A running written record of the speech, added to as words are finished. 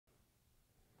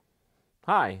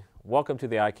Hi, welcome to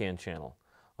the iCan channel.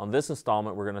 On this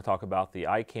installment, we're going to talk about the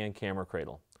iCan Camera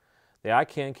Cradle. The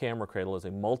iCan Camera Cradle is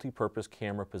a multi-purpose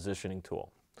camera positioning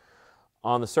tool.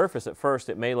 On the surface, at first,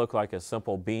 it may look like a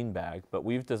simple bean bag, but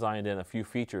we've designed in a few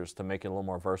features to make it a little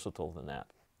more versatile than that.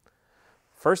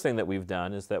 First thing that we've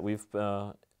done is that we've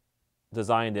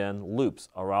designed in loops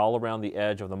all around the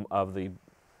edge of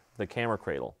the camera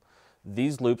cradle.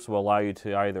 These loops will allow you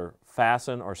to either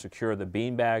fasten or secure the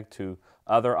bean bag to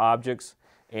other objects,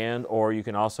 and or you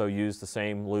can also use the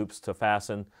same loops to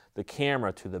fasten the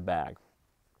camera to the bag.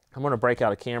 I'm going to break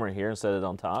out a camera here and set it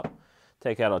on top.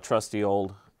 Take out a trusty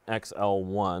old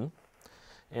XL1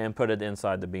 and put it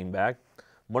inside the bean bag.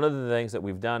 One of the things that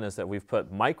we've done is that we've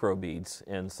put micro beads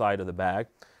inside of the bag.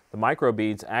 The micro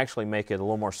beads actually make it a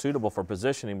little more suitable for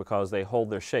positioning because they hold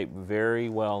their shape very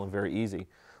well and very easy.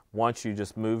 Once you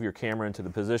just move your camera into the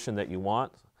position that you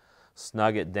want,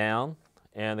 snug it down,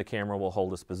 and the camera will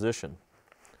hold its position.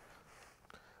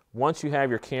 Once you have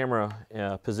your camera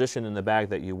positioned in the bag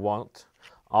that you want,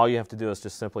 all you have to do is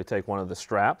just simply take one of the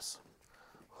straps,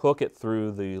 hook it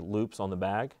through the loops on the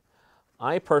bag.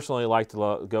 I personally like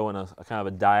to go in a kind of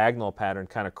a diagonal pattern,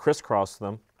 kind of crisscross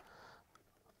them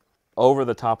over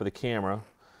the top of the camera,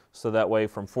 so that way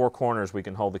from four corners we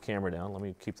can hold the camera down. Let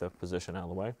me keep the position out of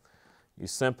the way. You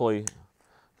simply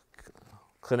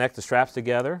connect the straps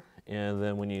together, and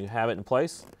then when you have it in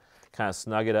place, kind of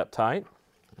snug it up tight.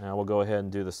 Now we'll go ahead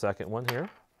and do the second one here,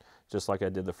 just like I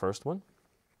did the first one.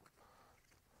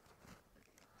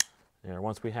 And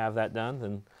once we have that done,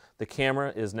 then the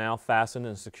camera is now fastened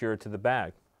and secured to the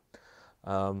bag.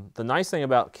 The nice thing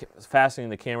about fastening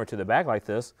the camera to the bag like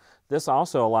this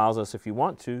also allows us, if you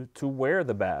want to wear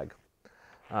the bag.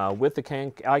 With the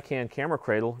iCan Camera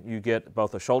Cradle, you get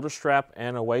both a shoulder strap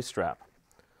and a waist strap.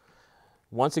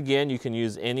 Once again, you can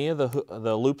use any of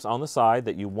the loops on the side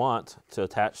that you want to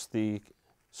attach the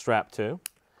strap to.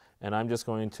 And I'm just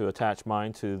going to attach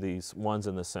mine to these ones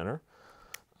in the center.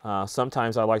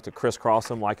 Sometimes I like to crisscross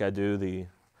them like I do the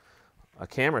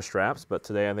camera straps, but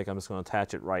today I think I'm just going to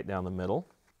attach it right down the middle.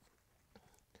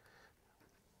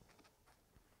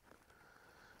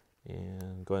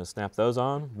 And go ahead and snap those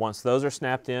on. Once those are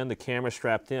snapped in, the camera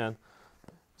strapped in,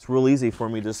 it's real easy for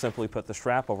me to simply put the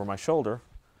strap over my shoulder,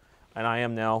 and I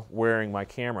am now wearing my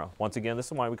camera. Once again, this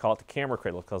is why we call it the camera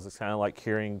cradle, because it's kind of like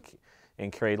carrying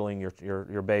and cradling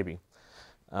your baby.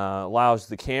 Allows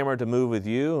the camera to move with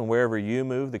you, and wherever you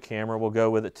move, the camera will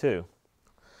go with it too.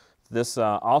 This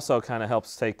also kind of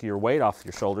helps take your weight off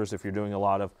your shoulders if you're doing a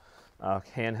lot of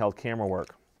handheld camera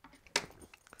work.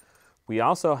 We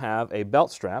also have a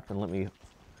belt strap, and let me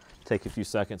take a few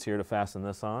seconds here to fasten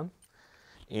this on.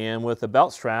 And with the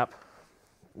belt strap,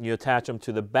 you attach them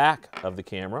to the back of the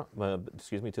camera,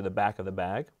 to the back of the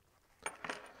bag.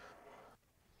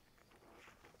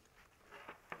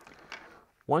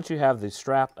 Once you have the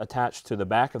strap attached to the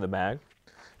back of the bag,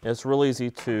 it's real easy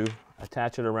to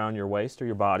attach it around your waist or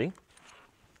your body.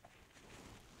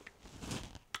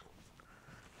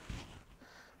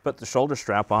 Put the shoulder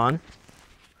strap on,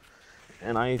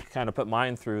 and I kind of put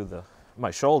mine through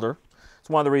my shoulder. It's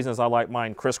one of the reasons I like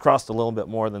mine crisscrossed a little bit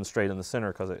more than straight in the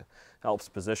center, because it helps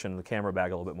position the camera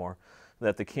bag a little bit more.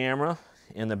 That the camera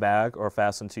in the bag are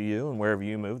fastened to you, and wherever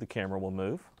you move, the camera will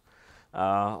move.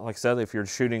 Like I said, if you're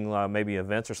shooting maybe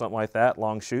events or something like that,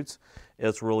 long shoots,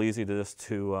 it's real easy to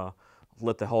just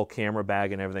let the whole camera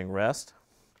bag and everything rest.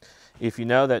 If you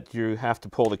know that you have to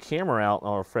pull the camera out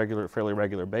on a fairly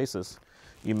regular basis,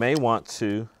 you may want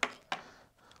to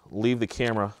leave the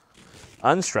camera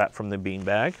unstrapped from the bean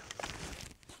bag,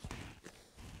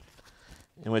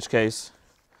 in which case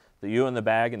you and the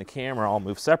bag and the camera all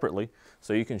move separately,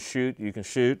 so you can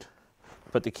shoot,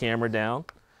 put the camera down,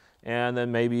 and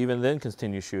then maybe even then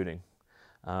continue shooting.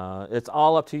 It's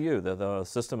all up to you. The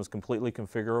system is completely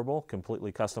configurable,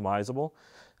 completely customizable.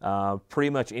 Pretty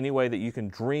much any way that you can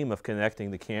dream of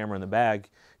connecting the camera and the bag,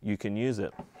 you can use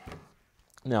it.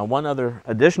 Now, one other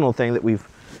additional thing that we've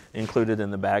included in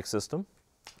the bag system,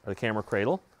 or the camera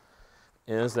cradle,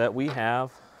 is that we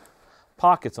have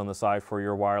pockets on the side for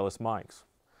your wireless mics.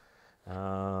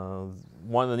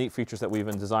 One of the neat features that we've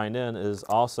been designed in is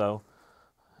also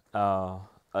a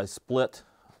split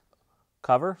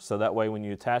cover, so that way when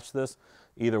you attach this,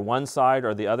 either one side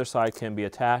or the other side can be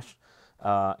attached,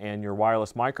 and your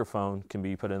wireless microphone can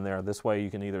be put in there. This way you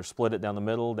can either split it down the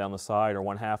middle, down the side, or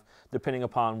one half, depending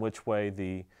upon which way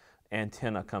the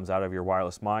antenna comes out of your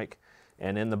wireless mic.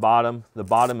 And in the bottom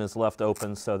is left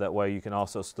open, so that way you can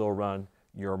also still run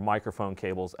your microphone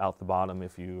cables out the bottom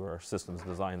if your system's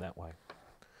designed that way.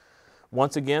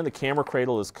 Once again, the camera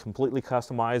cradle is completely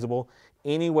customizable.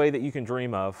 Any way that you can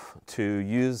dream of to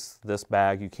use this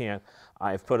bag, you can.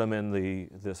 I've put them in the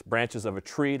branches of a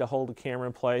tree to hold the camera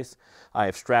in place. I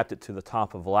have strapped it to the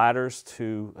top of ladders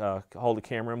to hold the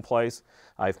camera in place.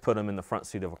 I've put them in the front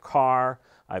seat of a car.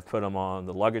 I've put them on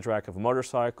the luggage rack of a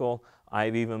motorcycle.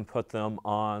 I've even put them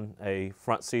on a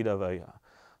front seat of an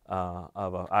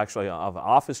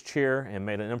office chair and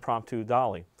made an impromptu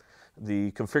dolly.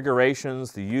 The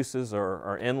configurations, the uses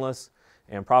are endless,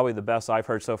 and probably the best I've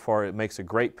heard so far. It makes a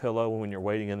great pillow when you're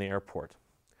waiting in the airport.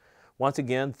 Once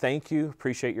again, thank you.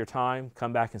 Appreciate your time.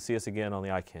 Come back and see us again on the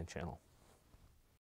ICANN channel.